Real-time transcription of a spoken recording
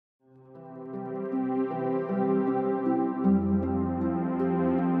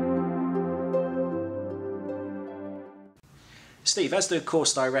Steve, as the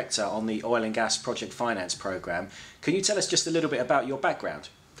course director on the Oil and Gas Project Finance programme, can you tell us just a little bit about your background?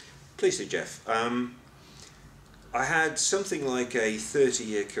 Please do, Jeff. I had something like a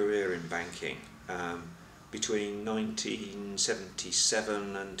 30-year career in banking between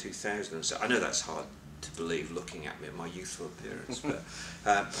 1977 and 2000. So I know that's hard to believe looking at me in my youthful appearance, but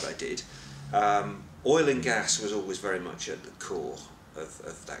I did. Oil and gas was always very much at the core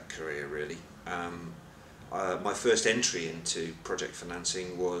of that career, really. My first entry into project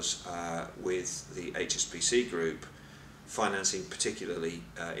financing was with the HSBC group, financing particularly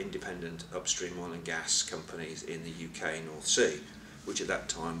independent upstream oil and gas companies in the UK North Sea, which at that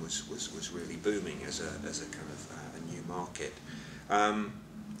time was really booming as a kind of a new market. I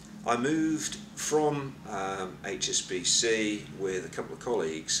moved from HSBC with a couple of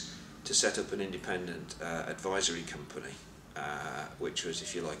colleagues to set up an independent advisory company, which was,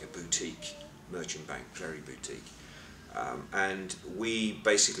 if you like, a boutique merchant bank, very boutique. And we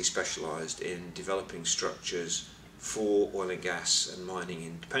basically specialised in developing structures for oil and gas and mining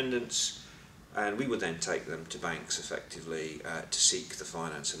independents, and we would then take them to banks effectively to seek the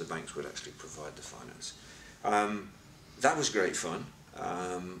finance, so the banks would actually provide the finance. That was great fun.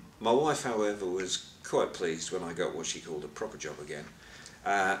 My wife, however, was quite pleased when I got what she called a proper job again,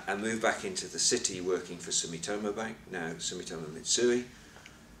 and moved back into the city working for Sumitomo Bank, now Sumitomo Mitsui.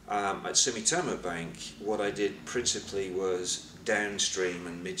 At Sumitomo Bank, what I did principally was downstream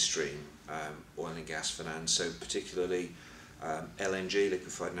and midstream oil and gas finance, so particularly LNG,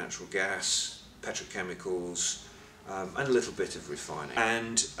 liquefied natural gas, petrochemicals, and a little bit of refining.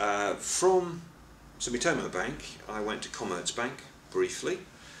 And from Sumitomo Bank, I went to Commerzbank briefly,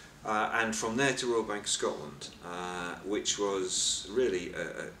 and from there to Royal Bank of Scotland, which was really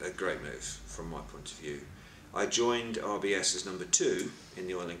a great move from my point of view. I joined RBS as number 2 in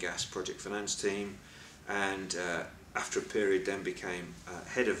the oil and gas project finance team, and after a period then became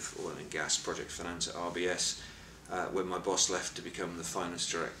head of oil and gas project finance at RBS when my boss left to become the finance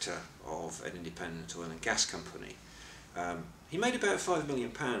director of an independent oil and gas company. He made about £5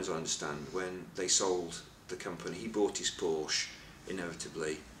 million, I understand, when they sold the company. He bought his Porsche,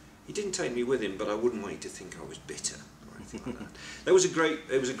 inevitably. He didn't take me with him, but I wouldn't want you to think I was bitter or anything like that. It was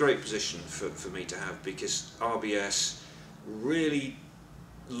a great position for me to have, because RBS really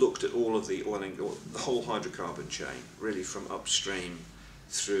looked at all of the oil and the whole hydrocarbon chain, really from upstream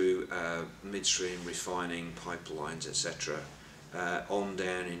through midstream refining, pipelines, etc., on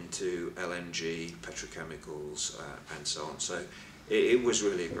down into LNG, petrochemicals, and so on. So it was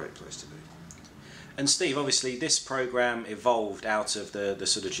really a great place to be. And Steve, obviously this programme evolved out of the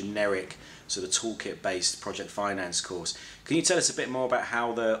sort of generic, sort of toolkit-based project finance course. Can you tell us a bit more about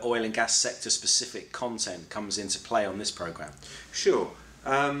how the oil and gas sector specific content comes into play on this programme? Sure.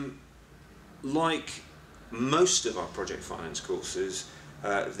 Like most of our project finance courses,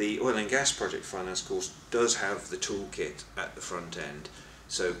 the oil and gas project finance course does have the toolkit at the front end.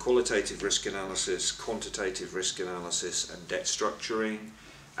 So qualitative risk analysis, quantitative risk analysis, and debt structuring,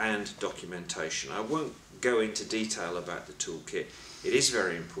 and documentation. I won't go into detail about the toolkit. It is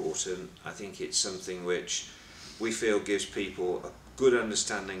very important. I think it's something which we feel gives people a good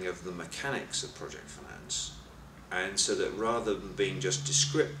understanding of the mechanics of project finance, and so that rather than being just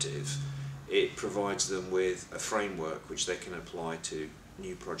descriptive, it provides them with a framework which they can apply to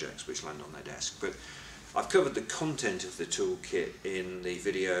new projects which land on their desk. But I've covered the content of the toolkit in the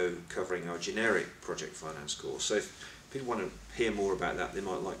video covering our generic project finance course, so if people want to hear more about that, they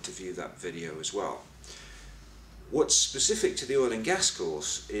might like to view that video as well. What's specific to the oil and gas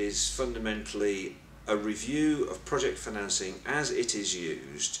course is fundamentally a review of project financing as it is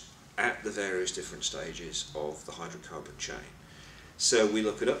used at the various different stages of the hydrocarbon chain. So we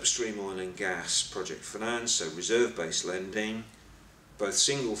look at upstream oil and gas project finance, so reserve-based lending, both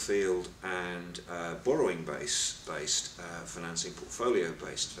single field and borrowing-based financing,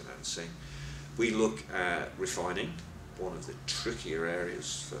 portfolio-based financing. We look at refining, one of the trickier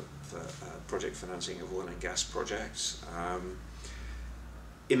areas for project financing of oil and gas projects.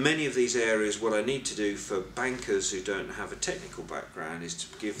 In many of these areas, what I need to do for bankers who don't have a technical background is to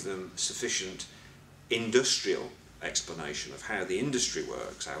give them sufficient industrial explanation of how the industry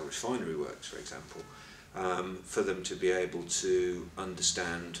works, how a refinery works, for example, for them to be able to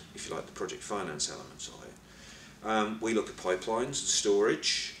understand, if you like, the project finance elements of it. We look at pipelines,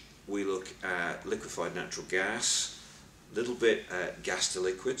 storage, we look at liquefied natural gas, a little bit at gas to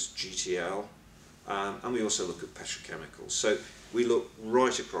liquids, GTL, and we also look at petrochemicals. So we look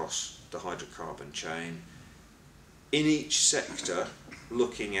right across the hydrocarbon chain, in each sector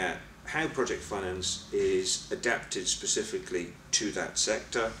looking at how project finance is adapted specifically to that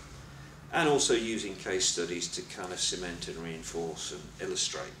sector, and also using case studies to kind of cement and reinforce and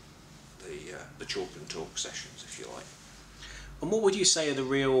illustrate the chalk and talk sessions, if you like. And what would you say are the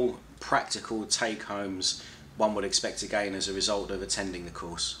real practical take-homes one would expect to gain as a result of attending the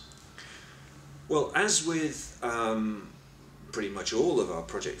course? Well, as with pretty much all of our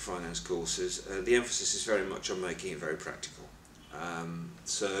project finance courses, the emphasis is very much on making it very practical.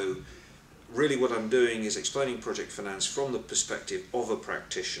 So really what I'm doing is explaining project finance from the perspective of a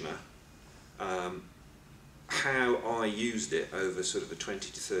practitioner, how I used it over sort of a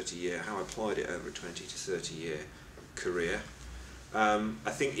 20 to 30 year, how I applied it over a 20 to 30 year career.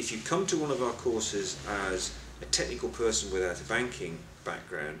 I think if you come to one of our courses as a technical person without a banking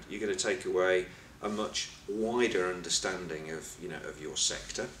background, you're going to take away a much wider understanding of your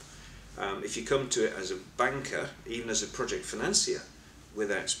sector. If you come to it as a banker, even as a project financier,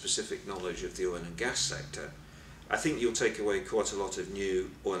 without specific knowledge of the oil and gas sector, I think you'll take away quite a lot of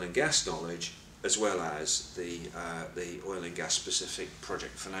new oil and gas knowledge, as well as the oil and gas specific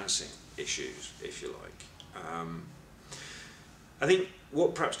project financing issues, if you like. I think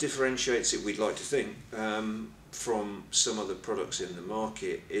what perhaps differentiates it, we'd like to think, from some other products in the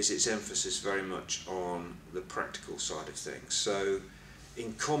market is its emphasis very much on the practical side of things. So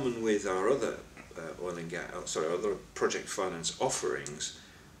in common with our other other project finance offerings,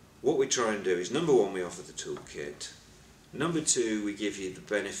 what we try and do is, number one, we offer the toolkit. Number two, we give you the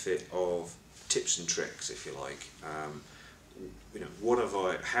benefit of tips and tricks, if you like.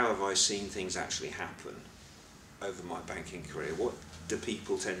 How have I seen things actually happen over my banking career? What do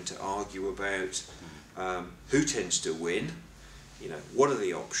people tend to argue about? Who tends to win? What are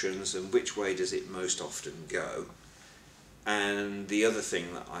the options, and which way does it most often go? And the other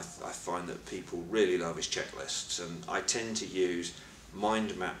thing that I find that people really love is checklists, and I tend to use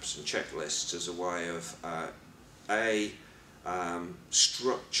mind maps and checklists as a way of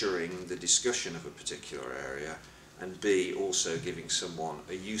structuring the discussion of a particular area, and B, also giving someone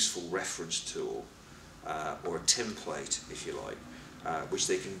a useful reference tool or a template, if you like, which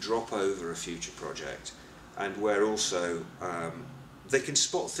they can drop over a future project, and where also they can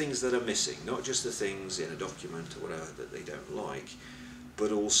spot things that are missing, not just the things in a document or whatever that they don't like,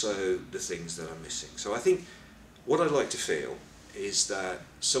 but also the things that are missing. So I think what I'd like to feel is that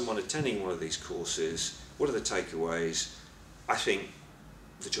someone attending one of these courses, what are the takeaways? I think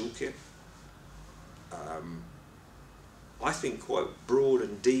the toolkit, I think quite broad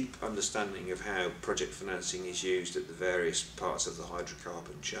and deep understanding of how project financing is used at the various parts of the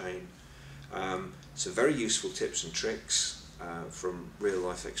hydrocarbon chain. Some very useful tips and tricks from real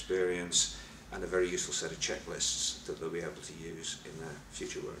life experience, and a very useful set of checklists that they'll be able to use in their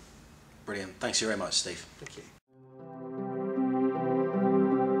future work. Brilliant. Thanks very much, Steve. Thank you.